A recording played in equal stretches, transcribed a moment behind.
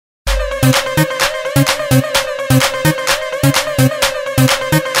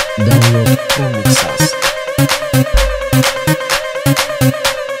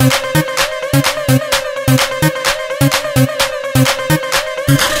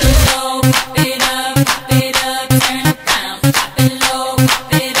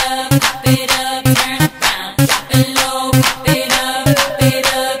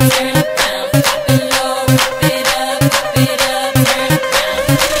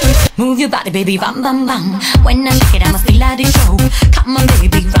your body, baby, bam, bam, bam. When I shake it, I must feel like the show. Come on,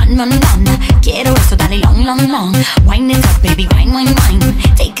 baby, run, run, run. Quiero eso, dale long, long, long. Wine it up, baby, wine, wine, wine.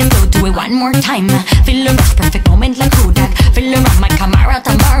 Take it slow, do it one more time. Feel the rush, perfect moment like Kodak. Feel around my Camara,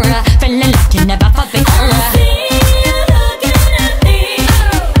 Tamara. Feeling like you never felt before.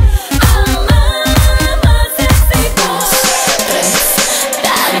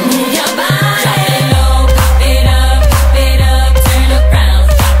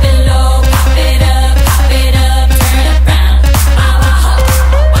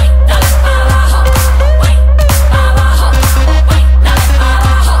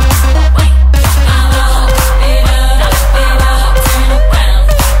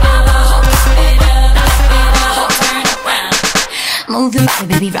 Move your body,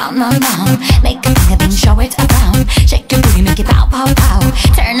 baby, round, round, round. Make a thing, a thing, show it around. Shake your booty, make it pow, pow, pow.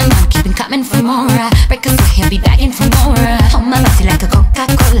 Turn around, keep it coming for more. Break a sweat, be begging for more.